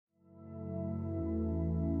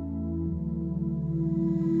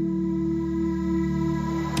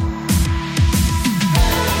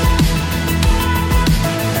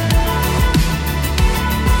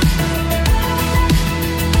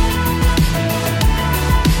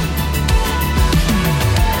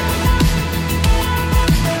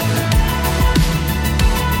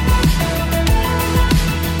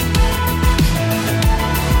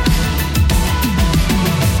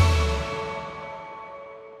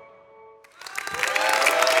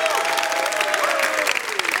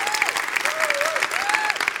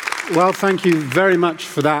Well, thank you very much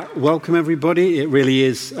for that. Welcome, everybody. It really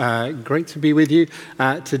is great to be with you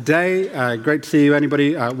today. Great to see you,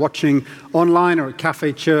 anybody watching online or at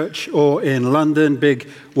Cafe Church or in London. Big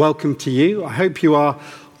welcome to you. I hope you are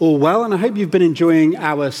all well, and I hope you've been enjoying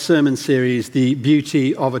our sermon series, The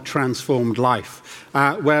Beauty of a Transformed Life,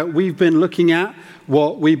 where we've been looking at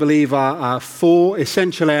what we believe are four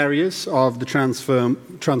essential areas of the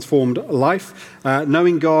transformed life: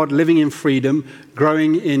 knowing God, living in freedom,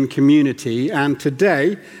 growing in community. And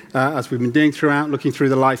today, as we've been doing throughout, looking through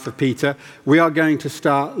the life of Peter, we are going to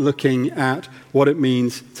start looking at what it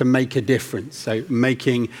means to make a difference. So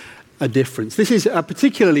making a difference. This is a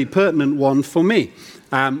particularly pertinent one for me.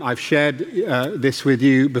 I've shared this with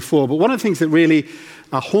you before, but one of the things that really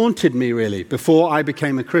haunted me really before I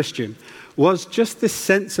became a Christian was just this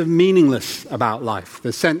sense of meaningless about life,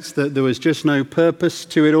 the sense that there was just no purpose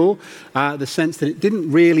to it all, the sense that it didn't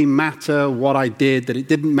really matter what I did, that it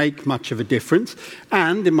didn't make much of a difference,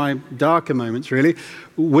 and in my darker moments really,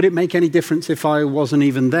 would it make any difference if I wasn't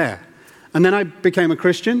even there? And then I became a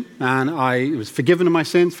Christian, and I was forgiven of my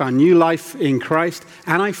sins, found new life in Christ,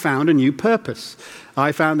 and I found a new purpose.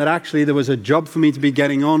 I found that actually there was a job for me to be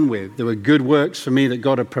getting on with. There were good works for me that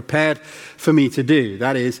God had prepared for me to do.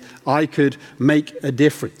 That is, I could make a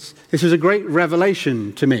difference. This was a great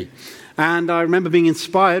revelation to me. And I remember being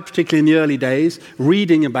inspired, particularly in the early days,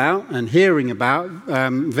 reading about and hearing about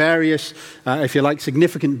various, if you like,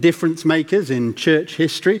 significant difference makers in church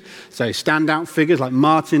history. So standout figures like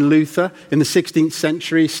Martin Luther in the 16th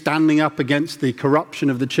century, standing up against the corruption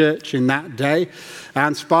of the church in that day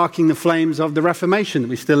and sparking the flames of the Reformation that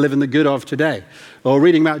we still live in the good of today. Or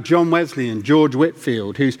reading about John Wesley and George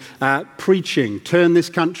Whitefield, whose preaching turned this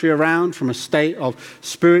country around from a state of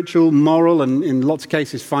spiritual, moral, and in lots of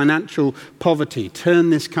cases financial poverty,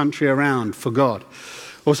 turned this country around for God.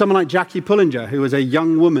 Or someone like Jackie Pullinger, who was a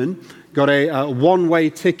young woman, got a one-way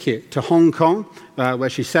ticket to Hong Kong, where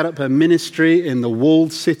she set up her ministry in the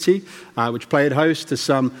walled city, which played host to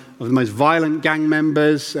some of the most violent gang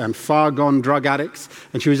members and far-gone drug addicts.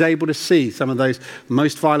 And she was able to see some of those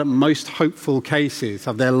most violent, most hopeful cases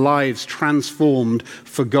of their lives transformed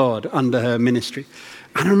for God under her ministry.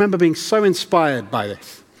 And I remember being so inspired by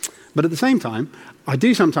this. But at the same time, I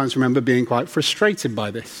do sometimes remember being quite frustrated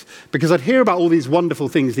by this, because I'd hear about all these wonderful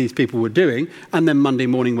things these people were doing, and then Monday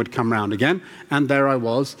morning would come round again, and there I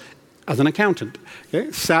was as an accountant,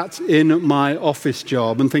 sat in my office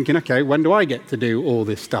job and thinking, okay, when do I get to do all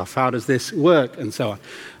this stuff? How does this work? And so on.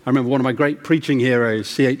 I remember one of my great preaching heroes,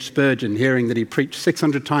 C.H. Spurgeon, hearing that he preached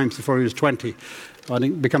 600 times before he was 20. I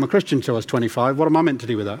didn't become a Christian until I was 25. What am I meant to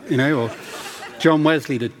do with that? Or John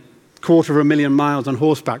Wesley did 250,000 miles on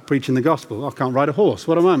horseback preaching the gospel. I can't ride a horse.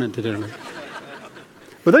 What am I meant to do?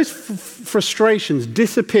 But those frustrations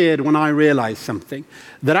disappeared when I realized something,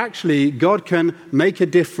 that actually God can make a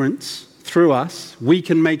difference through us. We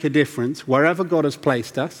can make a difference wherever God has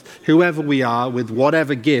placed us, whoever we are, with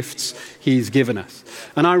whatever gifts he's given us.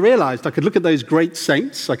 And I realized I could look at those great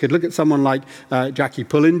saints. I could look at someone like Jackie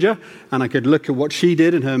Pullinger, and I could look at what she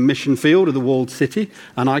did in her mission field of the walled city,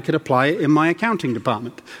 and I could apply it in my accounting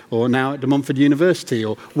department, or now at De Montfort University,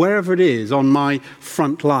 or wherever it is on my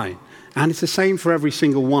front line. And it's the same for every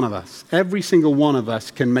single one of us. Every single one of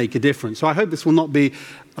us can make a difference. So I hope this will not be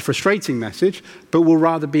a frustrating message, but will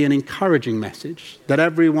rather be an encouraging message, that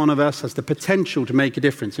every one of us has the potential to make a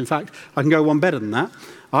difference. In fact, I can go one better than that.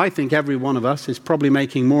 I think every one of us is probably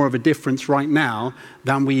making more of a difference right now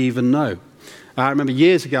than we even know. I remember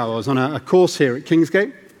years ago, I was on a course here at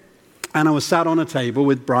Kingsgate, and I was sat on a table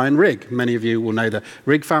with Brian Rigg. Many of you will know the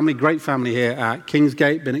Rigg family, great family here at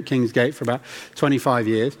Kingsgate, been at Kingsgate for about 25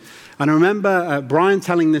 years. And I remember Brian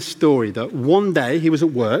telling this story that one day he was at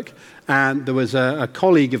work and there was a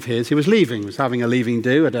colleague of his who was leaving, was having a leaving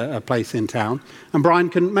do at a place in town, and Brian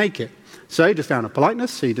couldn't make it. So just out of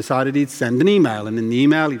politeness, he decided he'd send an email. And in the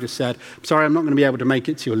email, he just said, sorry, I'm not going to be able to make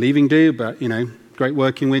it to your leaving do, but, great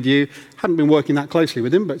working with you. Hadn't been working that closely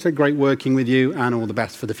with him, but said great working with you and all the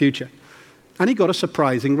best for the future. And he got a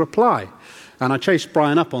surprising reply. And I chased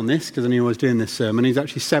Brian up on this because I knew I was doing this sermon. He's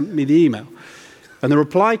actually sent me the email. And the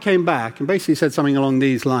reply came back and basically said something along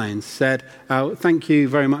these lines. Said, thank you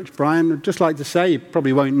very much, Brian. I'd just like to say, you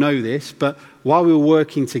probably won't know this, but while we were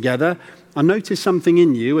working together, I noticed something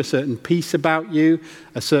in you, a certain peace about you,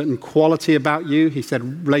 a certain quality about you. He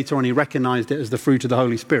said later on he recognized it as the fruit of the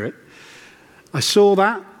Holy Spirit. I saw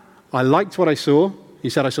that. I liked what I saw.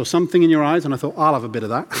 He said, I saw something in your eyes, and I thought, I'll have a bit of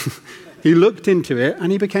that. He looked into it,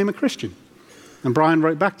 and he became a Christian. And Brian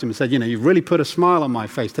wrote back to him and said, you've really put a smile on my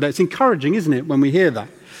face today. It's encouraging, isn't it, when we hear that?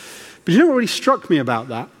 But what really struck me about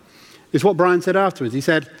that is what Brian said afterwards. He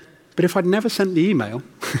said, but if I'd never sent the email,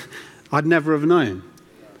 I'd never have known.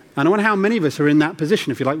 And I wonder how many of us are in that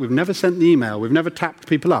position, if you like. We've never sent the email, we've never tapped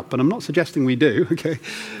people up, and I'm not suggesting we do, okay?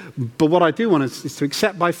 But what I do want is to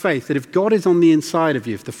accept by faith that if God is on the inside of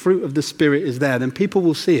you, if the fruit of the Spirit is there, then people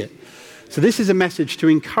will see it. So this is a message to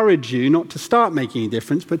encourage you not to start making a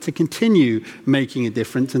difference, but to continue making a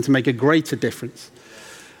difference and to make a greater difference.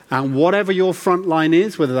 And whatever your front line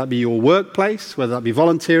is, whether that be your workplace, whether that be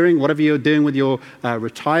volunteering, whatever you're doing with your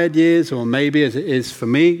retired years, or maybe as it is for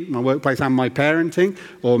me, my workplace and my parenting,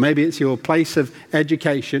 or maybe it's your place of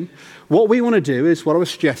education, what we want to do is what I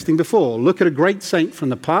was suggesting before. Look at a great saint from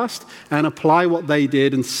the past and apply what they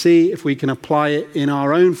did and see if we can apply it in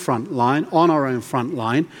our own front line, on our own front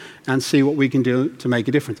line, and see what we can do to make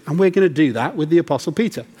a difference. And we're going to do that with the Apostle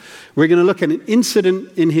Peter. We're going to look at an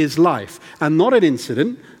incident in his life, and not an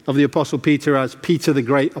incident of the Apostle Peter as Peter the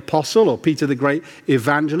great apostle, or Peter the great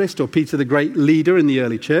evangelist, or Peter the great leader in the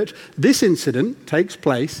early church. This incident takes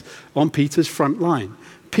place on Peter's front line.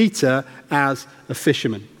 Peter as a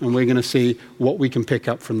fisherman, and we're going to see what we can pick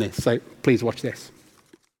up from this. So please watch this.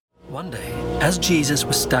 One day, as Jesus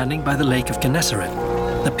was standing by the lake of Gennesaret,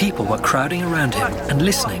 the people were crowding around him and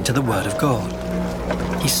listening to the word of God.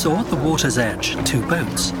 He saw at the water's edge 2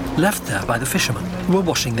 boats, left there by the fishermen, who were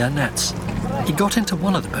washing their nets. He got into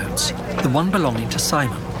one of the boats, the one belonging to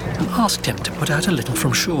Simon, and asked him to put out a little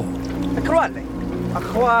from shore.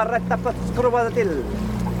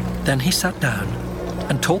 Then he sat down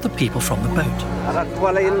and taught the people from the boat.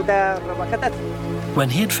 When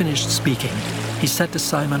he had finished speaking, he said to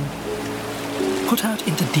Simon, "Put out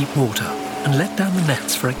into deep water and let down the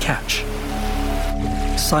nets for a catch."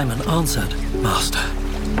 Simon answered, "Master,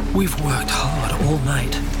 we've worked hard all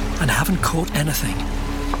night and haven't caught anything.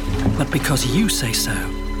 But because you say so,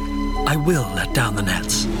 I will let down the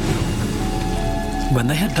nets." When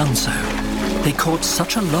they had done so, they caught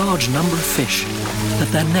such a large number of fish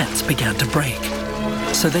that their nets began to break.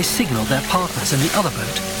 So they signaled their partners in the other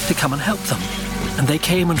boat to come and help them. And they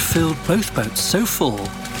came and filled both boats so full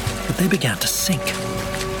that they began to sink.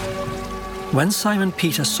 When Simon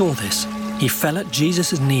Peter saw this, he fell at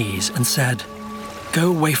Jesus' knees and said, "Go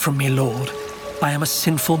away from me, Lord. I am a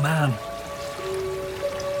sinful man."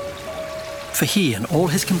 For he and all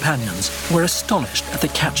his companions were astonished at the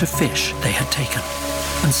catch of fish they had taken.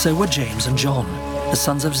 And so were James and John, the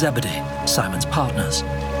sons of Zebedee, Simon's partners.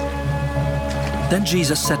 Then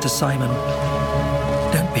Jesus said to Simon,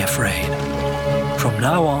 "Don't be afraid. From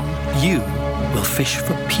now on, you will fish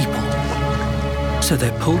for people." So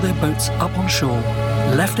they pulled their boats up on shore,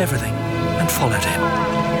 left everything, and followed him.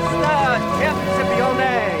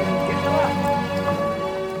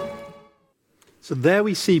 So there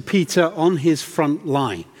we see Peter on his front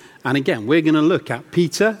line. And again, we're going to look at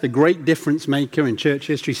Peter, the great difference maker in church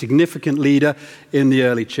history, significant leader in the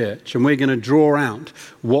early church. And we're going to draw out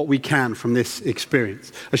what we can from this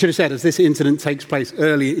experience. I should have said, as this incident takes place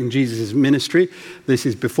early in Jesus' ministry, this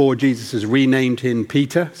is before Jesus has renamed him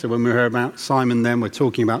Peter. So when we hear about Simon then, we're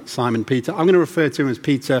talking about Simon Peter. I'm going to refer to him as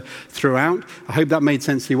Peter throughout. I hope that made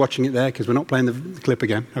sense to you watching it there, because we're not playing the clip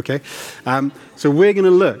again, okay? So we're going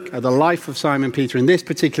to look at the life of Simon Peter in this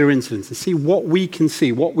particular instance and see what we can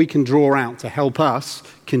see, what we can draw out to help us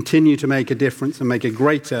continue to make a difference and make a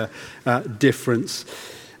greater difference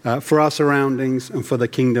for our surroundings and for the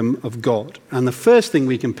kingdom of God. And the first thing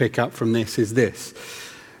we can pick up from this is this.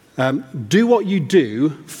 Do what you do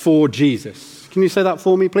for Jesus. Can you say that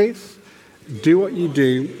for me, please? Do what you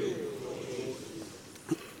do.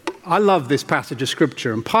 I love this passage of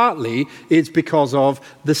Scripture, and partly it's because of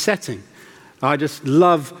the setting. I just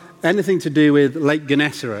love anything to do with Lake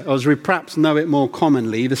Gennesaret, or as we perhaps know it more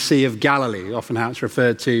commonly, the Sea of Galilee, often how it's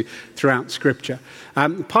referred to throughout Scripture.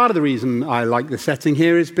 Part of the reason I like the setting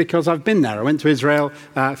here is because I've been there. I went to Israel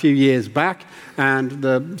a few years back, and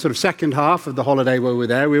the sort of second half of the holiday where we were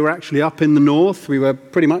there, we were actually up in the north. We were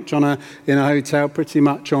pretty much in a hotel, pretty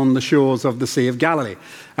much on the shores of the Sea of Galilee.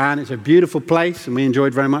 And it's a beautiful place, and we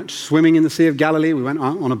enjoyed very much swimming in the Sea of Galilee. We went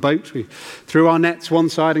on a boat. We threw our nets one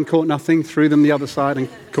side and caught nothing, threw them the other side and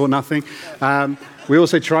caught nothing. We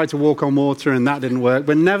also tried to walk on water, and that didn't work.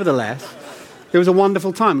 But nevertheless, it was a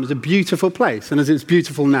wonderful time. It was a beautiful place. And as it's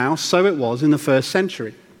beautiful now, so it was in the first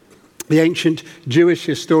century. The ancient Jewish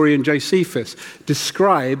historian Josephus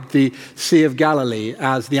described the Sea of Galilee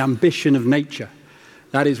as the ambition of nature.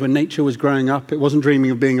 That is, when nature was growing up, it wasn't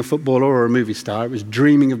dreaming of being a footballer or a movie star. It was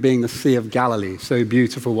dreaming of being the Sea of Galilee. So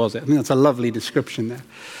beautiful was it. I think that's a lovely description there.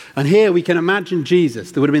 And here we can imagine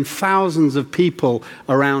Jesus. There would have been thousands of people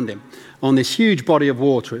around him on this huge body of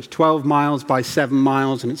water. It's 12 miles by 7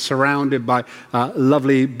 miles, and it's surrounded by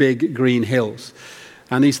lovely big green hills.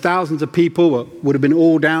 And these thousands of people would have been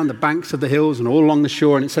all down the banks of the hills and all along the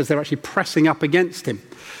shore, and it says they're actually pressing up against him.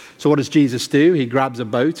 So what does Jesus do? He grabs a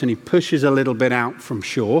boat and he pushes a little bit out from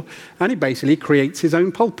shore, and he basically creates his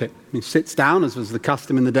own pulpit. He sits down, as was the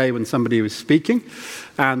custom in the day when somebody was speaking,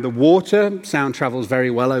 and the sound travels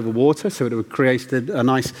very well over water, so it would have created a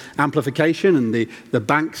nice amplification, and the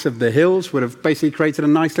banks of the hills would have basically created a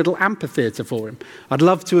nice little amphitheatre for him. I'd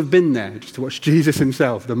love to have been there just to watch Jesus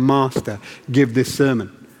himself, the master, give this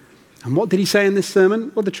sermon. And what did he say in this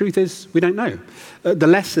sermon? Well, the truth is, we don't know. The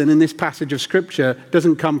lesson in this passage of Scripture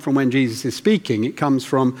doesn't come from when Jesus is speaking. It comes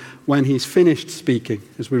from when he's finished speaking,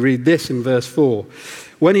 as we read this in verse 4.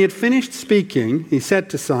 When he had finished speaking, he said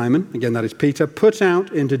to Simon, again that is Peter, "Put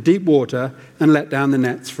out into deep water and let down the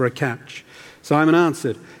nets for a catch." Simon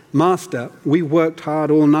answered, "Master, we worked hard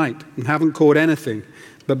all night and haven't caught anything,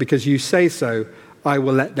 but because you say so, I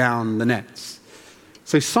will let down the nets."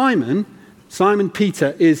 So Simon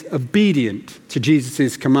Peter is obedient to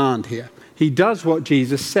Jesus' command here. He does what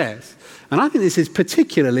Jesus says. And I think this is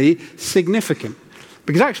particularly significant.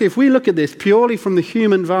 Because actually, if we look at this purely from the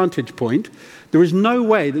human vantage point, there is no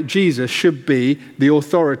way that Jesus should be the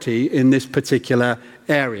authority in this particular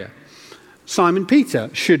area. Simon Peter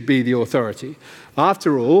should be the authority.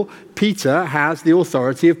 After all, Peter has the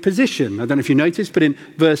authority of position. I don't know if you noticed, but in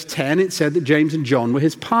verse 10 it said that James and John were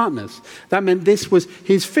his partners. That meant this was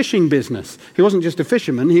his fishing business. He wasn't just a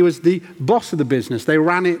fisherman, he was the boss of the business. They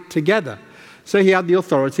ran it together. So he had the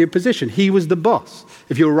authority of position. He was the boss.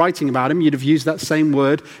 If you were writing about him, you'd have used that same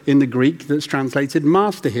word in the Greek that's translated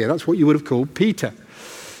master here. That's what you would have called Peter.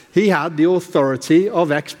 He had the authority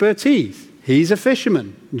of expertise. He's a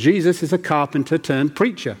fisherman. Jesus is a carpenter turned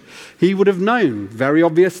preacher. He would have known very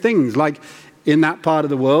obvious things, like in that part of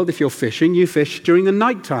the world, if you're fishing, you fish during the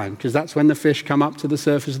night time, because that's when the fish come up to the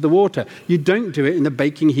surface of the water. You don't do it in the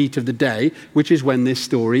baking heat of the day, which is when this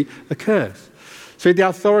story occurs. So he had the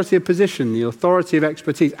authority of position, the authority of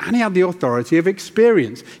expertise, and he had the authority of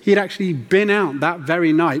experience. He had actually been out that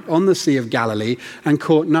very night on the Sea of Galilee and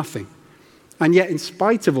caught nothing. And yet, in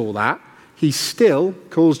spite of all that, he still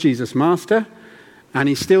calls Jesus master, and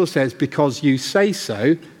he still says, "Because you say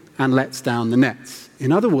so," and lets down the nets.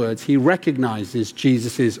 In other words, he recognizes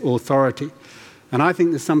Jesus' authority. And I think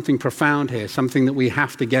there's something profound here, something that we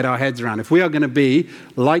have to get our heads around. If we are going to be,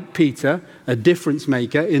 like Peter, a difference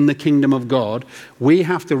maker in the kingdom of God, we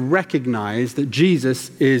have to recognize that Jesus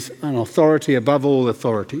is an authority above all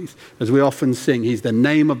authorities. As we often sing, he's the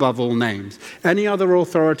name above all names. Any other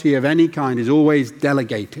authority of any kind is always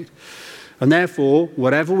delegated. And therefore,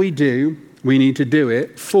 whatever we do, we need to do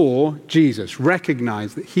it for Jesus.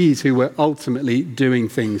 Recognize that he's who we're ultimately doing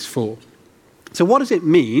things for. So what does it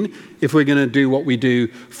mean if we're going to do what we do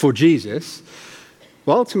for Jesus?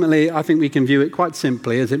 Well, ultimately, I think we can view it quite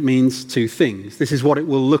simply as it means two things. This is what it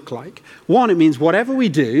will look like. One, it means whatever we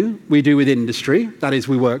do with industry. That is,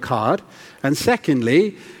 we work hard. And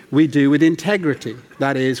secondly, we do with integrity.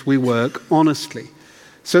 That is, we work honestly.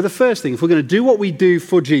 So the first thing, if we're going to do what we do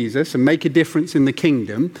for Jesus and make a difference in the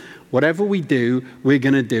kingdom, whatever we do, we're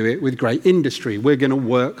going to do it with great industry. We're going to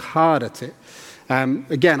work hard at it.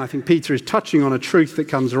 Again, I think Peter is touching on a truth that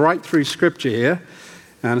comes right through Scripture here,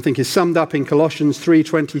 and I think is summed up in Colossians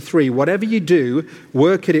 3:23. Whatever you do,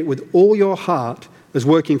 work at it with all your heart as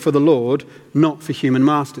working for the Lord, not for human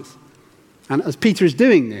masters. And as Peter is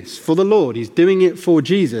doing this for the Lord, he's doing it for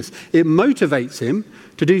Jesus, it motivates him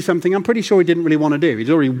to do something I'm pretty sure he didn't really want to do. He's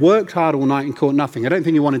already worked hard all night and caught nothing. I don't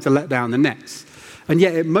think he wanted to let down the nets. And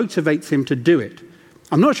yet it motivates him to do it.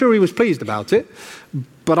 I'm not sure he was pleased about it,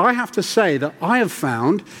 but I have to say that I have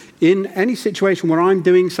found in any situation where I'm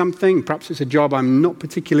doing something, perhaps it's a job I'm not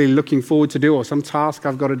particularly looking forward to do or some task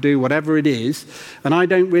I've got to do, whatever it is, and I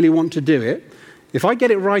don't really want to do it, if I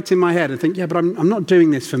get it right in my head and think, yeah, but I'm not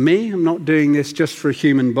doing this for me, I'm not doing this just for a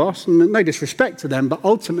human boss, and no disrespect to them, but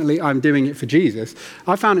ultimately I'm doing it for Jesus,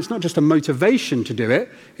 I found it's not just a motivation to do it,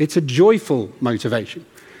 it's a joyful motivation.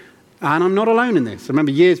 And I'm not alone in this. I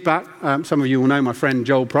remember years back, some of you will know my friend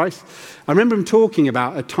Joel Price. I remember him talking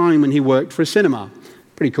about a time when he worked for a cinema.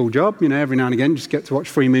 Pretty cool job, every now and again, just get to watch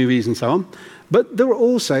free movies and so on. But there were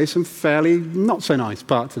also some fairly not so nice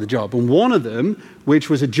parts of the job. And one of them, which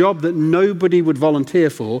was a job that nobody would volunteer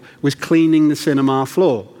for, was cleaning the cinema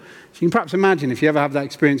floor. So you can perhaps imagine if you ever have that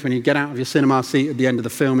experience when you get out of your cinema seat at the end of the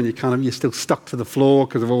film and you're still stuck to the floor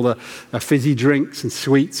because of all the fizzy drinks and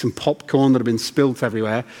sweets and popcorn that have been spilt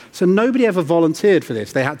everywhere. So nobody ever volunteered for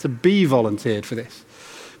this. They had to be volunteered for this.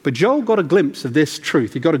 But Joel got a glimpse of this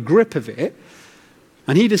truth. He got a grip of it,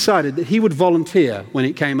 and he decided that he would volunteer when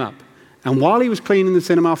it came up. And while he was cleaning the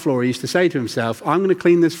cinema floor, he used to say to himself, I'm going to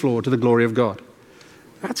clean this floor to the glory of God.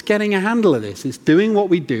 That's getting a handle of this. It's doing what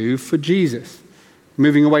we do for Jesus.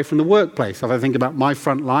 Moving away from the workplace. If I think about my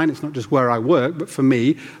front line, it's not just where I work, but for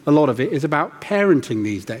me, a lot of it is about parenting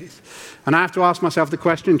these days. And I have to ask myself the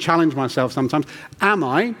question, challenge myself sometimes, am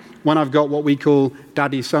I, when I've got what we call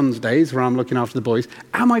daddy sons days, where I'm looking after the boys,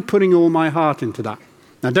 am I putting all my heart into that?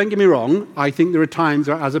 Now, don't get me wrong, I think there are times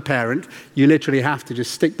where, as a parent, you literally have to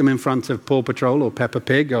just stick them in front of Paw Patrol or Peppa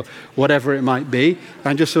Pig or whatever it might be,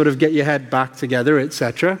 and just sort of get your head back together,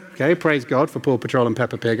 etc. Okay, praise God for Paw Patrol and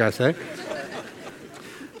Peppa Pig, I say.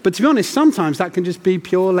 But to be honest, sometimes that can just be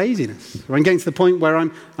pure laziness. I'm getting to the point where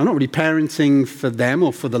I'm not really parenting for them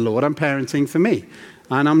or for the Lord, I'm parenting for me.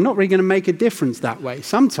 And I'm not really going to make a difference that way.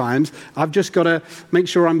 Sometimes I've just got to make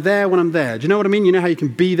sure I'm there when I'm there. Do you know what I mean? You know how you can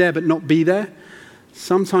be there but not be there?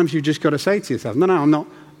 Sometimes you've just got to say to yourself, no, I'm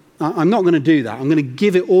not going to do that. I'm going to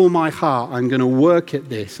give it all my heart. I'm going to work at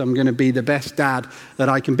this. I'm going to be the best dad that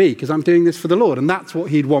I can be because I'm doing this for the Lord. And that's what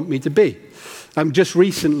he'd want me to be. Just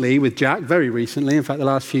recently with Jack, very recently, in fact the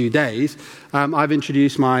last few days, I've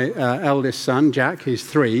introduced my eldest son, Jack, who's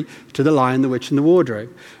 3, to The Lion, the Witch and the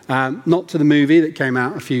Wardrobe. Not to the movie that came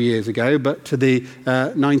out a few years ago, but to the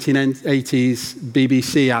 1980s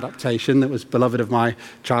BBC adaptation that was beloved of my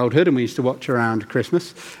childhood and we used to watch around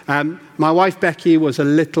Christmas. My wife Becky was a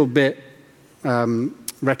little bit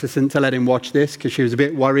reticent to let him watch this because she was a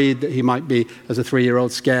bit worried that he might be, as a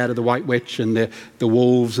 3-year-old, scared of the White Witch and the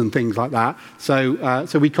wolves and things like that. So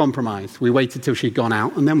we compromised. We waited till she'd gone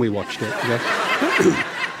out and then we watched it. Okay?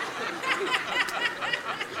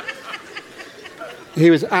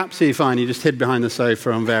 He was absolutely fine. He just hid behind the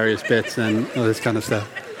sofa on various bits and all this kind of stuff.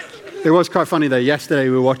 It was quite funny, though. Yesterday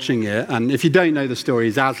we were watching it, and if you don't know the story,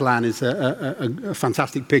 Aslan is a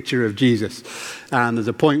fantastic picture of Jesus. And there's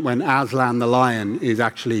a point when Aslan the lion is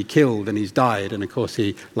actually killed and he's died, and of course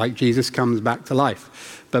he, like Jesus, comes back to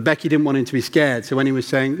life. But Becky didn't want him to be scared, so when he was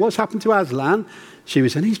saying, "What's happened to Aslan?" she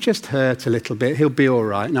was saying, "He's just hurt a little bit, he'll be all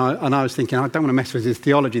right." And I was thinking, I don't want to mess with his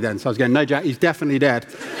theology then, so I was going, "No, Jack, he's definitely dead."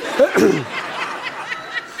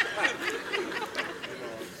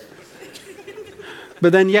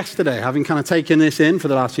 But then yesterday, having kind of taken this in for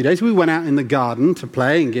the last few days, we went out in the garden to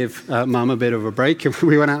play and give Mum a bit of a break.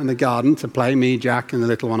 We went out in the garden to play, me, Jack, and the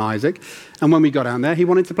little one, Isaac. And when we got down there, he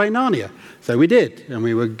wanted to play Narnia. So we did. And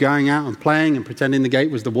we were going out and playing and pretending the gate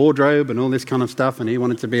was the wardrobe and all this kind of stuff. And he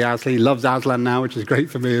wanted to be Aslan. He loves Aslan now, which is great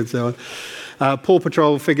for me and so on. Paw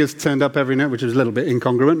Patrol figures turned up every night, which was a little bit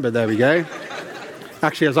incongruent, but there we go.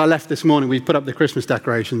 Actually, as I left this morning, we put up the Christmas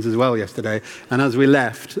decorations as well yesterday. And as we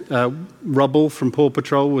left, Rubble from Paw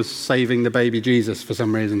Patrol was saving the baby Jesus for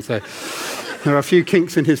some reason. So there are a few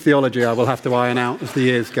kinks in his theology I will have to iron out as the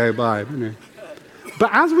years go by. But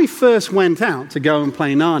as we first went out to go and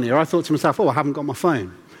play Narnia, I thought to myself, I haven't got my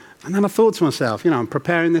phone. And then I thought to myself, I'm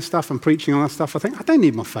preparing this stuff, I'm preaching all that stuff. I think, I don't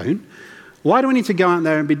need my phone. Why do I need to go out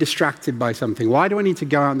there and be distracted by something? Why do I need to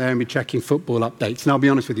go out there and be checking football updates? And I'll be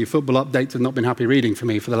honest with you, football updates have not been happy reading for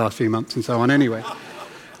me for the last few months and so on anyway.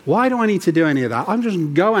 Why do I need to do any of that? I'm just going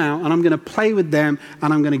to go out and I'm going to play with them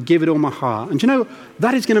and I'm going to give it all my heart. And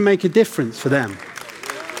that is going to make a difference for them.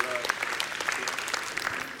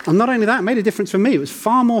 And not only that, it made a difference for me. It was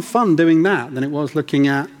far more fun doing that than it was looking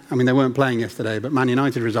at, they weren't playing yesterday, but Man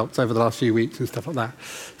United results over the last few weeks and stuff like that.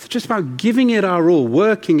 It's just about giving it our all,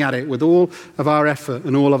 working at it with all of our effort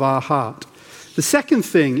and all of our heart. The second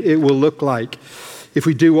thing it will look like if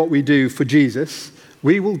we do what we do for Jesus,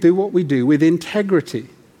 we will do what we do with integrity.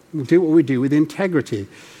 We'll do what we do with integrity.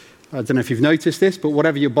 I don't know if you've noticed this, but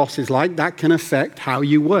whatever your boss is like, that can affect how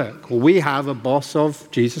you work. Well, we have a boss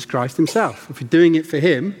of Jesus Christ himself. If we're doing it for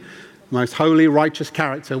him, most holy, righteous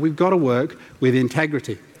character, we've got to work with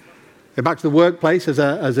integrity. Go back to the workplace as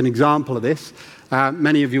an example of this.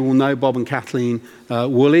 Many of you will know Bob and Kathleen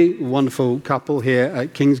Woolley, wonderful couple here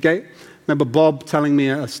at Kingsgate. Remember Bob telling me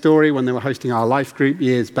a story when they were hosting our life group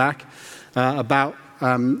years back about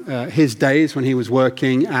his days when he was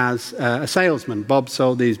working as a salesman. Bob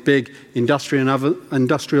sold these big industrial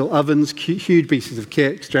ovens, huge pieces of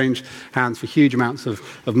kit, exchanged hands for huge amounts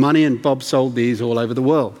of money, and Bob sold these all over the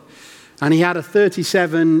world. And he had a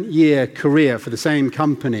 37-year career for the same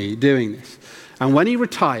company doing this. And when he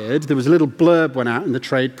retired, there was a little blurb went out in the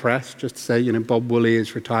trade press just to say, Bob Woolley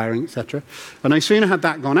is retiring, etc. And no sooner had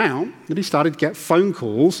that gone out that he started to get phone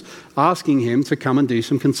calls asking him to come and do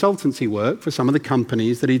some consultancy work for some of the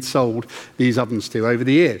companies that he'd sold these ovens to over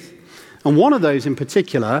the years. And one of those in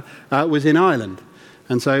particular was in Ireland.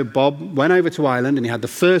 And so Bob went over to Ireland and he had the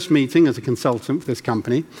first meeting as a consultant for this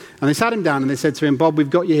company. And they sat him down and they said to him, "Bob, we've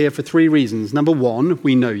got you here for 3 reasons. Number 1,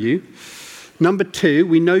 we know you. Number 2,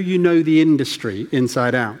 we know you know the industry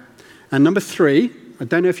inside out. And number 3, I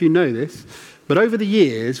don't know if you know this, But over the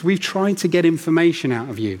years, we've tried to get information out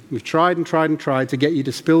of you. We've tried and tried and tried to get you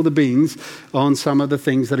to spill the beans on some of the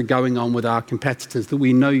things that are going on with our competitors that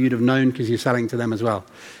we know you'd have known because you're selling to them as well.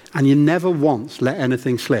 And you never once let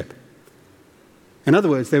anything slip. In other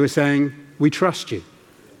words, they were saying, we trust you.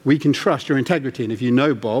 We can trust your integrity. And if you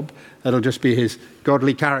know Bob, that'll just be his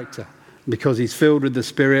godly character. Because he's filled with the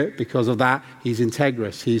Spirit, because of that, he's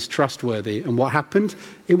integrous, he's trustworthy. And what happened?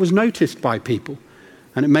 It was noticed by people.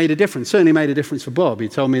 And it made a difference, certainly made a difference for Bob. He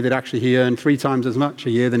told me that actually he earned 3 times as much a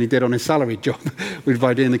year than he did on his salaried job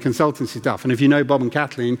by doing the consultancy stuff. And if you know Bob and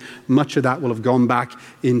Kathleen, much of that will have gone back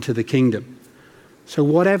into the kingdom. So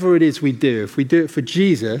whatever it is we do, if we do it for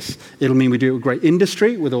Jesus, it'll mean we do it with great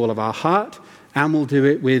industry, with all of our heart, and we'll do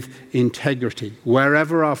it with integrity,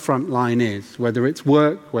 wherever our front line is, whether it's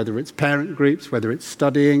work, whether it's parent groups, whether it's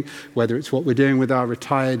studying, whether it's what we're doing with our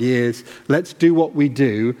retired years. Let's do what we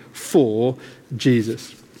do for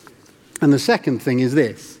Jesus. And the second thing is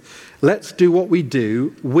this. Let's do what we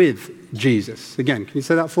do with Jesus. Again, can you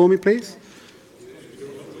say that for me, please?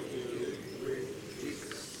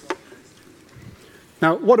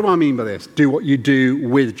 Now, what do I mean by this? Do what you do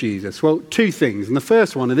with Jesus. Well, 2 things. And the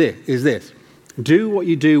first one is this. Do what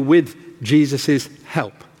you do with Jesus'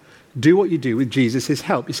 help. Do what you do with Jesus'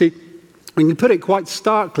 help. You see, we can put it quite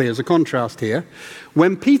starkly as a contrast here.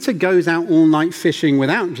 When Peter goes out all night fishing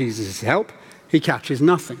without Jesus' help, he catches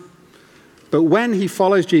nothing. But when he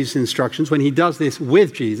follows Jesus' instructions, when he does this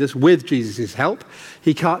with Jesus' help,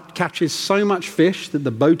 he catches so much fish that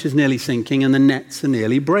the boat is nearly sinking and the nets are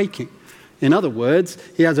nearly breaking. In other words,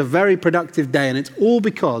 he has a very productive day, and it's all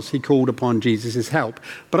because he called upon Jesus' help.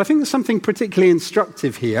 But I think there's something particularly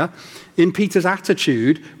instructive here in Peter's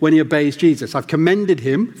attitude when he obeys Jesus. I've commended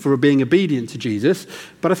him for being obedient to Jesus,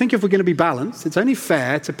 but I think if we're going to be balanced, it's only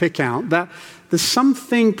fair to pick out that there's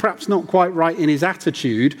something perhaps not quite right in his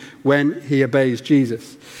attitude when he obeys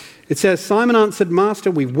Jesus. It says, Simon answered, Master,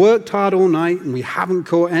 we've worked hard all night and we haven't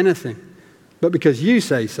caught anything. But because you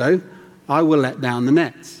say so, I will let down the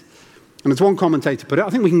nets. And as one commentator put it,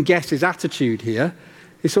 I think we can guess his attitude here.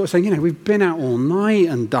 He's sort of saying, we've been out all night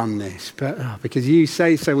and done this, but because you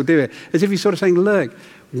say so, we'll do it. As if he's sort of saying, look,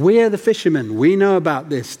 we're the fishermen. We know about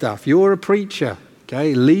this stuff. You're a preacher.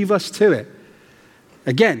 Okay, leave us to it.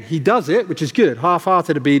 Again, he does it, which is good.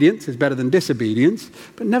 Half-hearted obedience is better than disobedience.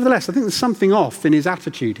 But nevertheless, I think there's something off in his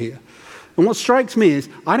attitude here. And what strikes me is,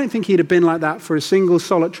 I don't think he'd have been like that for a single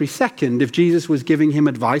solitary second if Jesus was giving him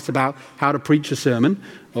advice about how to preach a sermon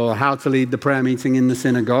or how to lead the prayer meeting in the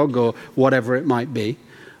synagogue or whatever it might be.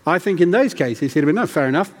 I think in those cases, he'd have been, no, fair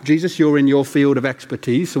enough. Jesus, you're in your field of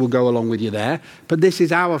expertise, so we'll go along with you there. But this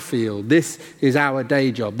is our field. This is our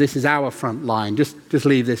day job. This is our front line. Just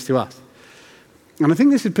leave this to us. And I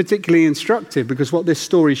think this is particularly instructive because what this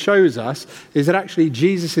story shows us is that actually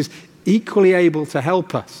Jesus is equally able to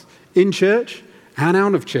help us in church and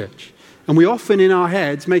out of church. And we often in our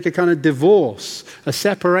heads make a kind of divorce, a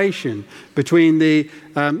separation between the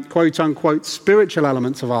quote unquote spiritual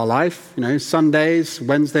elements of our life, Sundays,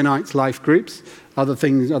 Wednesday nights, life groups, other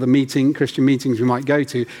things, other Christian meetings we might go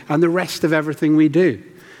to, and the rest of everything we do.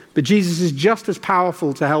 But Jesus is just as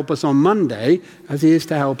powerful to help us on Monday as he is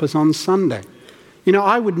to help us on Sunday.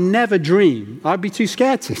 I would never dream, I'd be too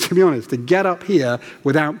scared to be honest, to get up here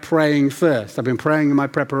without praying first. I've been praying in my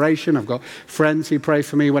preparation. I've got friends who pray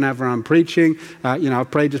for me whenever I'm preaching.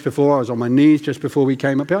 I've prayed just before. I was on my knees just before we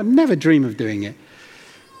came up here. I'd never dream of doing it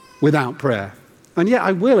without prayer. And yet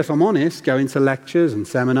I will, if I'm honest, go into lectures and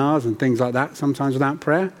seminars and things like that, sometimes without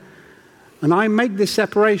prayer. And I make this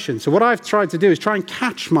separation. So what I've tried to do is try and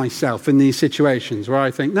catch myself in these situations where I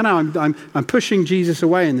think, no, I'm pushing Jesus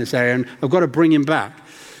away in this area and I've got to bring him back.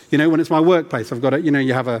 When it's my workplace, I've got to,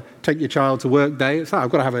 you have a take your child to work day. It's like I've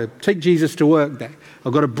got to have a take Jesus to work day.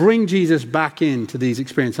 I've got to bring Jesus back into these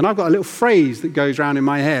experiences. And I've got a little phrase that goes around in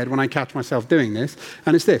my head when I catch myself doing this.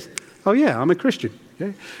 And it's this, oh yeah, I'm a Christian.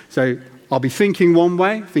 Okay? So I'll be thinking one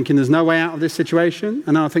way, thinking there's no way out of this situation.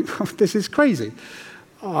 And I'll think, oh, this is crazy.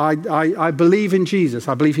 I believe in Jesus.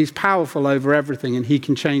 I believe he's powerful over everything and he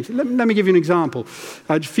can change. Let me give you an example.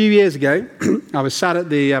 A few years ago, I was sat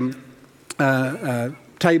at the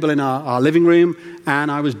table in our living room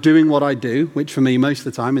and I was doing what I do, which for me most of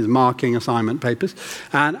the time is marking assignment papers.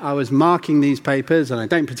 And I was marking these papers and I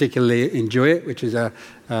don't particularly enjoy it, which is an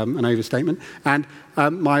overstatement. And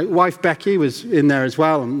my wife Becky was in there as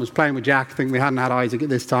well and was playing with Jack. I think we hadn't had Isaac at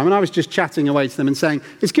this time. And I was just chatting away to them and saying,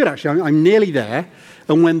 it's good actually, I'm nearly there.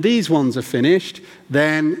 And when these ones are finished,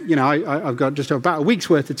 then, I've got just about a week's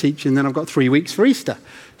worth of teaching, then I've got 3 weeks for Easter.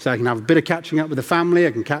 So I can have a bit of catching up with the family,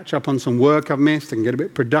 I can catch up on some work I've missed, I can get a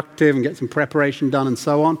bit productive and get some preparation done and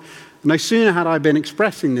so on. No sooner had I been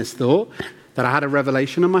expressing this thought that I had a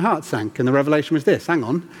revelation and my heart sank. And the revelation was this: hang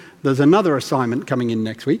on, there's another assignment coming in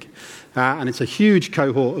next week. And it's a huge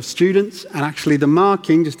cohort of students. And actually the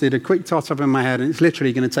marking just did a quick toss up in my head. And it's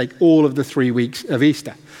literally going to take all of the 3 weeks of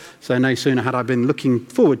Easter. So no sooner had I been looking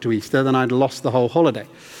forward to Easter than I'd lost the whole holiday.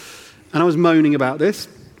 And I was moaning about this.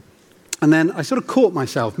 And then I sort of caught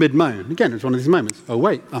myself mid-moan. Again, it was one of these moments. Oh,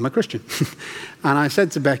 wait, I'm a Christian. And I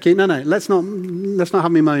said to Becky, no, let's not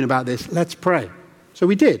have me moan about this. Let's pray. So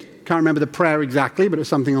we did. Can't remember the prayer exactly, but it was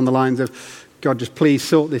something on the lines of, God, just please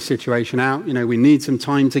sort this situation out. You know, we need some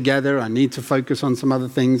time together. I need to focus on some other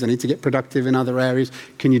things. I need to get productive in other areas.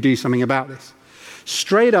 Can you do something about this?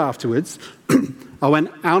 Straight afterwards, I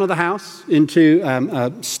went out of the house into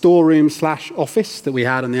a storeroom/office that we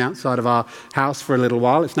had on the outside of our house for a little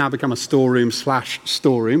while. It's now become a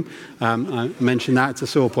storeroom/storeroom. I mentioned that. It's a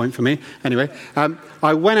sore point for me. Anyway,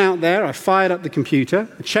 I went out there. I fired up the computer.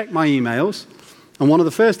 I checked my emails. And one of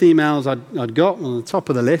the first emails I'd got on the top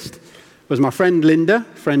of the list was my friend Linda,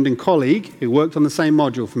 friend and colleague, who worked on the same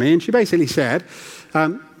module for me. And she basically said,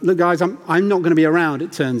 look, guys, I'm not going to be around,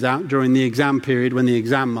 it turns out, during the exam period when the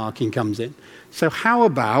exam marking comes in. So how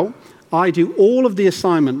about I do all of the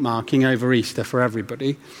assignment marking over Easter for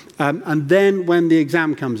everybody, and then when the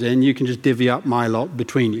exam comes in, you can just divvy up my lot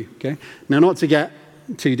between you. Okay? Now, not to get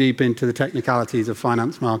too deep into the technicalities of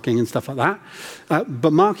finance marking and stuff like that,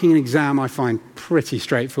 but marking an exam I find pretty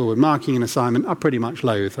straightforward. Marking an assignment I pretty much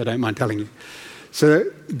loathe, I don't mind telling you. So,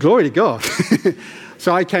 glory to God.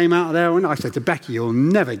 So I came out of there and I said to Becky, you'll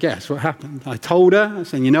never guess what happened. I told her, I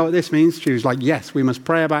said, you know what this means? She was like, yes, we must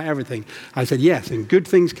pray about everything. I said, yes, and good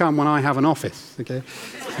things come when I have an office. Okay.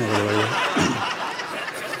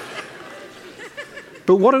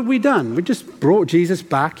 But what have we done? We just brought Jesus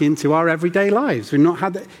back into our everyday lives. We've not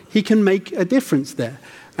had that. He can make a difference there.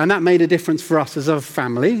 And that made a difference for us as a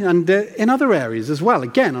family and in other areas as well.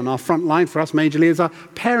 Again, on our front line for us majorly is our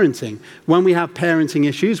parenting. When we have parenting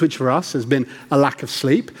issues, which for us has been a lack of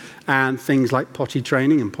sleep and things like potty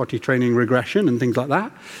training and potty training regression and things like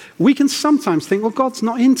that, we can sometimes think, well, God's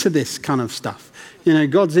not into this kind of stuff. You know,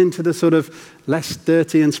 God's into the sort of less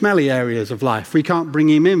dirty and smelly areas of life. We can't bring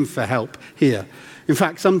him in for help here. In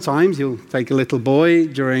fact, sometimes you'll take a little boy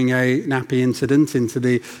during a nappy incident into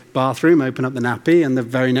the bathroom, open up the nappy, and the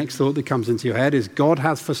very next thought that comes into your head is, God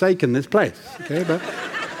has forsaken this place. Okay,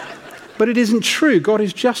 but it isn't true. God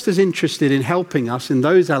is just as interested in helping us in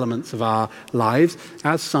those elements of our lives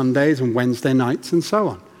as Sundays and Wednesday nights and so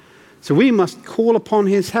on. So we must call upon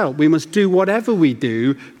his help. We must do whatever we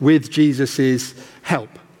do with Jesus' help.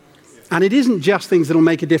 And it isn't just things that will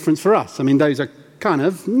make a difference for us. I mean, those are kind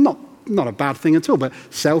of not a bad thing at all, but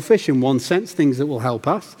selfish in one sense, things that will help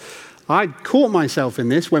us. I caught myself in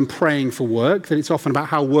this when praying for work, that it's often about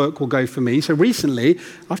how work will go for me. So recently,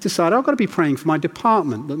 I've decided I've got to be praying for my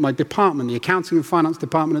department, that my department, the accounting and finance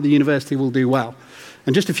department at the university, will do well.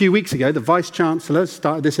 And just a few weeks ago, the Vice-Chancellor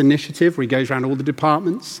started this initiative where he goes around all the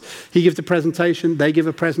departments. He gives a presentation, they give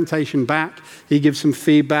a presentation back, he gives some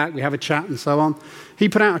feedback, we have a chat and so on. He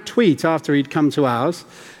put out a tweet after he'd come to ours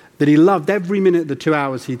that he loved every minute of the 2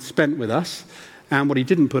 hours he'd spent with us. And what he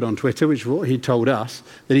didn't put on Twitter, which is what he told us,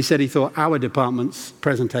 that he said he thought our department's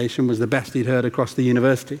presentation was the best he'd heard across the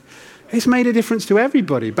university. It's made a difference to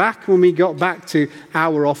everybody. Back when we got back to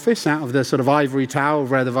our office, out of the sort of ivory tower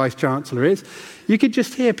where the Vice-Chancellor is, you could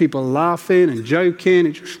just hear people laughing and joking.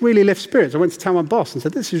 It just really lifts spirits. I went to tell my boss and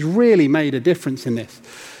said, this has really made a difference in this.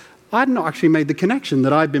 I had not actually made the connection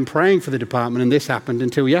that I'd been praying for the department and this happened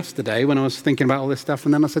until yesterday when I was thinking about all this stuff.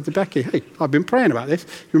 And then I said to Becky, hey, I've been praying about this.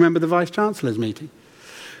 You remember the Vice-Chancellor's meeting?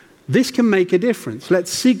 This can make a difference. Let's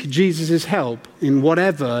seek Jesus' help in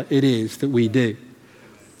whatever it is that we do.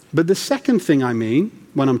 But the second thing I mean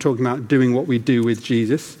when I'm talking about doing what we do with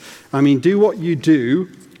Jesus, I mean do what you do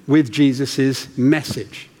with Jesus'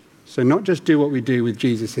 message. So not just do what we do with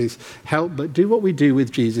Jesus' help, but do what we do with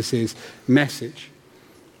Jesus' message.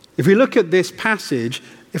 If we look at this passage,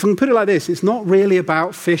 if I can put it like this, it's not really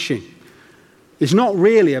about fishing. It's not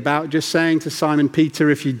really about just saying to Simon Peter,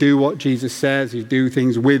 if you do what Jesus says, you do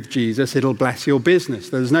things with Jesus, it'll bless your business.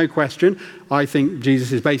 There's no question. I think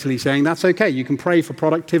Jesus is basically saying that's okay. You can pray for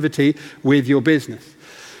productivity with your business.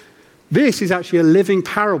 This is actually a living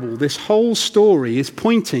parable. This whole story is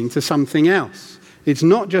pointing to something else. It's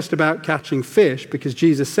not just about catching fish, because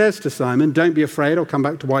Jesus says to Simon, don't be afraid. I'll come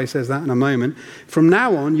back to why he says that in a moment. From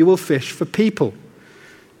now on, you will fish for people.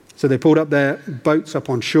 So they pulled up their boats up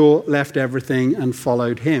on shore, left everything, and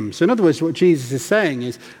followed him. So in other words, what Jesus is saying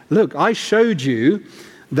is, look, I showed you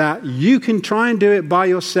that you can try and do it by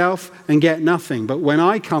yourself and get nothing. But when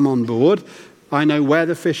I come on board, I know where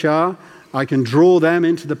the fish are, I can draw them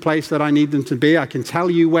into the place that I need them to be. I can tell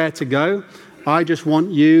you where to go. I just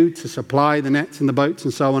want you to supply the nets and the boats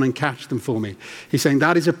and so on and catch them for me. He's saying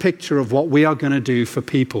that is a picture of what we are going to do for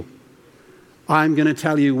people. I'm going to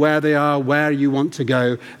tell you where they are, where you want to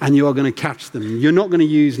go, and you are going to catch them. You're not going to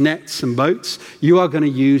use nets and boats. You are going to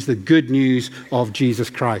use the good news of Jesus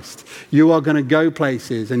Christ. You are going to go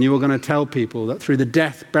places and you are going to tell people that through the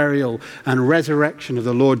death, burial, and resurrection of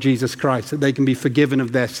the Lord Jesus Christ, that they can be forgiven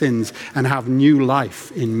of their sins and have new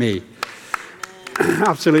life in me.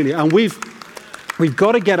 Absolutely. And we've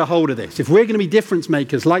got to get a hold of this. If we're going to be difference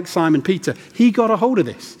makers like Simon Peter, he got a hold of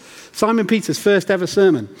this. Simon Peter's first ever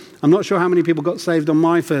sermon. I'm not sure how many people got saved on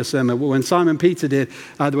my first sermon, but when Simon Peter did,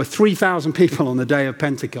 there were 3,000 people on the day of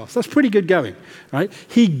Pentecost. That's pretty good going, right?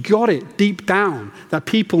 He got it deep down that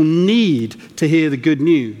people need to hear the good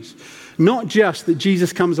news. Not just that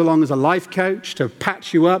Jesus comes along as a life coach to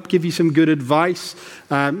patch you up, give you some good advice,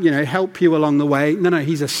 help you along the way. No,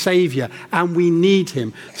 he's a savior and we need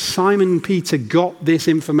him. Simon Peter got this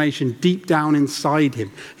information deep down inside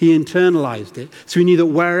him. He internalized it. So he knew that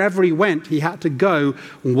wherever he went, he had to go.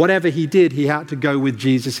 Whatever he did, he had to go with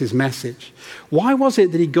Jesus' message. Why was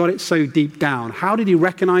it that he got it so deep down? How did he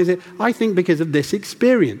recognize it? I think because of this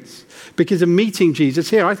experience. Because of meeting Jesus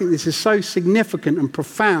here. I think this is so significant and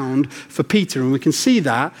profound for Peter, and we can see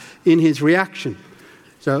that in his reaction.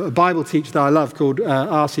 So a Bible teacher that I love called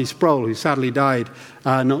R.C. Sproul, who sadly died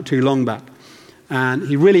not too long back. And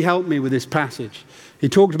he really helped me with this passage. He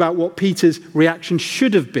talked about what Peter's reaction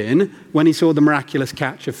should have been when he saw the miraculous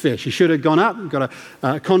catch of fish. He should have gone up, got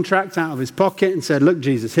a contract out of his pocket and said, look,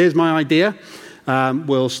 Jesus, here's my idea.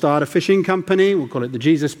 We'll start a fishing company. We'll call it the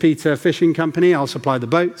Jesus Peter Fishing Company. I'll supply the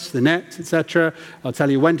boats, the nets, etc. I'll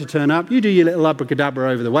tell you when to turn up. You do your little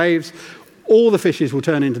abracadabra over the waves. All the fishes will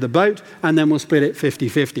turn into the boat, and then we'll split it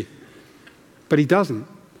 50-50. But he doesn't.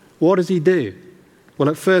 What does he do? Well,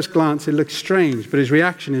 at first glance, it looks strange, but his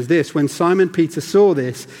reaction is this. When Simon Peter saw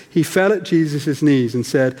this, he fell at Jesus' knees and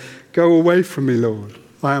said, "Go away from me, Lord.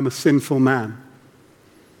 I am a sinful man."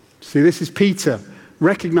 See, this is Peter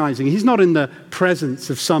recognizing he's not in the presence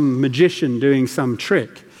of some magician doing some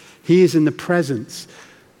trick. He is in the presence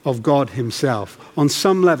of God himself. On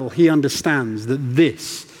some level, he understands that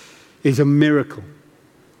this is a miracle,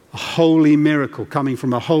 a holy miracle coming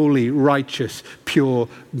from a holy, righteous, pure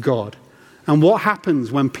God. And what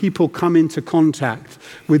happens when people come into contact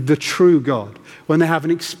with the true God, when they have an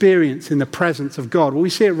experience in the presence of God? Well, we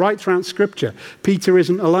see it right throughout Scripture. Peter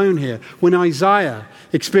isn't alone here. When Isaiah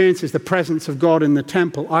experiences the presence of God in the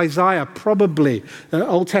temple, Isaiah, probably,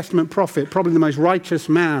 Old Testament prophet, probably the most righteous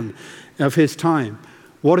man of his time.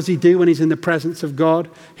 What does he do when he's in the presence of God?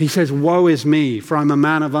 He says, "Woe is me, for I'm a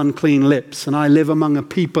man of unclean lips, and I live among a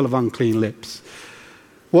people of unclean lips."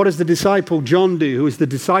 What does the disciple John do, who is the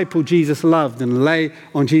disciple Jesus loved and lay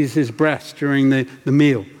on Jesus' breast during the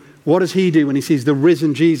meal? What does he do when he sees the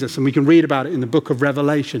risen Jesus? And we can read about it in the book of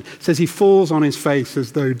Revelation. It says he falls on his face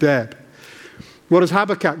as though dead. What does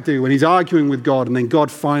Habakkuk do when he's arguing with God and then God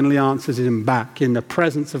finally answers him back in the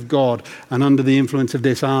presence of God? And under the influence of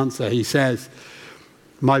this answer, he says,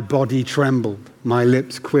 "My body trembled, my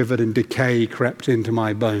lips quivered, and decay crept into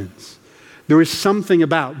my bones." There is something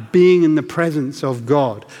about being in the presence of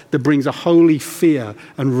God that brings a holy fear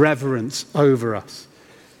and reverence over us.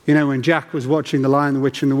 You know, when Jack was watching The Lion, the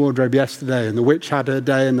Witch, and the Wardrobe yesterday, and the witch had her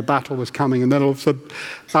day and the battle was coming, and then all of a sudden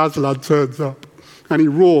Aslan turns up and he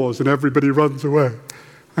roars and everybody runs away.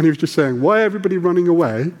 And he was just saying, why everybody running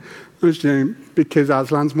away? I was saying, because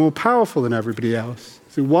Aslan's more powerful than everybody else.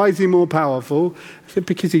 So why is he more powerful? I said,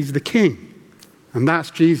 because he's the king. And that's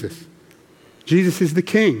Jesus. Jesus is the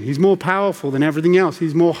king. He's more powerful than everything else.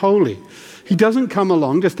 He's more holy. He doesn't come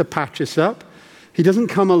along just to patch us up. He doesn't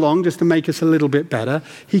come along just to make us a little bit better.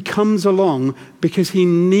 He comes along because he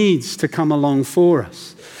needs to come along for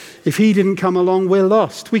us. If he didn't come along, we're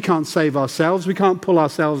lost. We can't save ourselves. We can't pull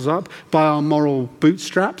ourselves up by our moral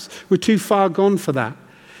bootstraps. We're too far gone for that.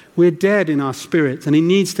 We're dead in our spirits, and he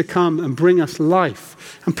needs to come and bring us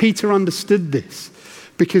life. And Peter understood this,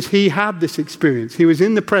 because he had this experience. He was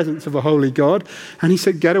in the presence of a holy God, and he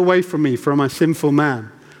said, "Get away from me, for I'm a sinful man."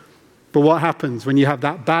 But what happens when you have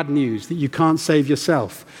that bad news that you can't save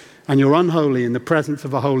yourself, and you're unholy in the presence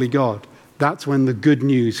of a holy God? That's when the good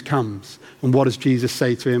news comes. And what does Jesus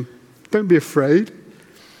say to him? Don't be afraid.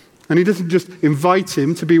 And he doesn't just invite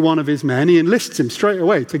him to be one of his men. He enlists him straight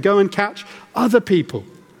away to go and catch other people.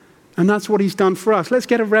 And that's what he's done for us. Let's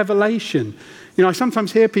get a revelation. You know, I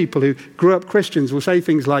sometimes hear people who grew up Christians will say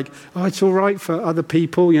things like, "Oh, it's all right for other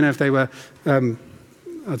people, you know, if they were,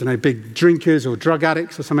 big drinkers or drug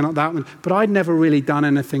addicts or something like that. But I'd never really done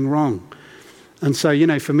anything wrong." And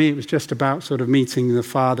so, for me, it was just about sort of meeting the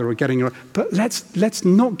Father or getting... But let's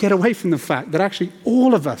not get away from the fact that actually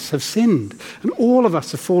all of us have sinned and all of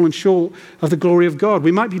us have fallen short of the glory of God.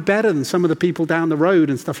 We might be better than some of the people down the road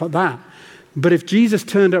and stuff like that. But if Jesus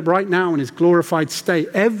turned up right now in his glorified state,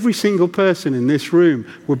 every single person in this room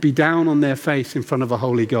would be down on their face in front of a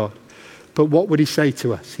holy God. But what would he say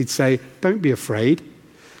to us? He'd say, don't be afraid.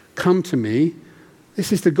 Come to me.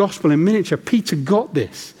 This is the gospel in miniature. Peter got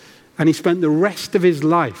this. And he spent the rest of his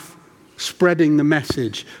life spreading the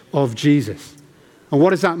message of Jesus. And what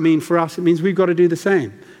does that mean for us? It means we've got to do the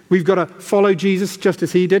same. We've got to follow Jesus just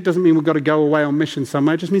as he did. Doesn't mean we've got to go away on mission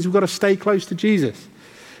somewhere. It just means we've got to stay close to Jesus.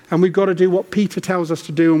 And we've got to do what Peter tells us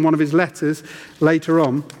to do in one of his letters later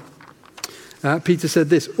on. Peter said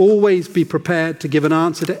this, always be prepared to give an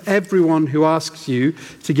answer to everyone who asks you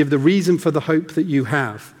to give the reason for the hope that you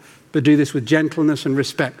have. But do this with gentleness and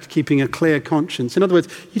respect, keeping a clear conscience. In other words,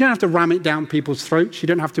 you don't have to ram it down people's throats. You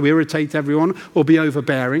don't have to irritate everyone or be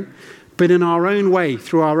overbearing. But in our own way,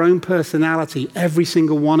 through our own personality, every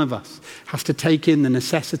single one of us has to take in the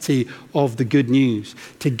necessity of the good news,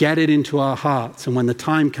 to get it into our hearts. And when the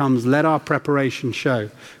time comes, let our preparation show.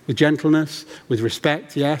 With gentleness, with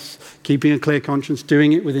respect, yes, keeping a clear conscience,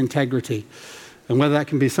 doing it with integrity. And whether that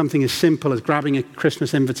can be something as simple as grabbing a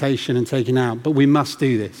Christmas invitation and taking out. But we must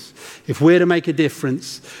do this. If we're to make a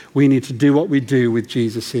difference, we need to do what we do with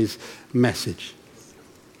Jesus' message.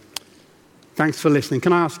 Thanks for listening.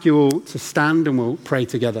 Can I ask you all to stand and we'll pray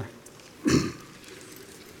together?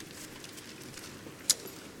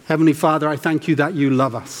 Heavenly Father, I thank you that you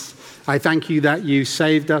love us. I thank you that you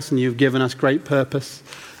saved us and you've given us great purpose.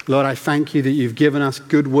 Lord, I thank you that you've given us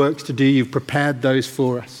good works to do. You've prepared those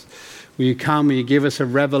for us. Will you come, will you give us a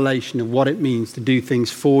revelation of what it means to do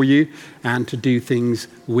things for you and to do things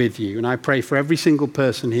with you. And I pray for every single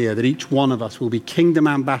person here that each one of us will be kingdom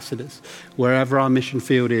ambassadors wherever our mission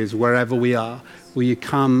field is, wherever we are. Will you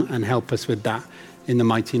come and help us with that in the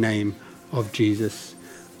mighty name of Jesus.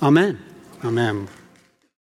 Amen. Amen.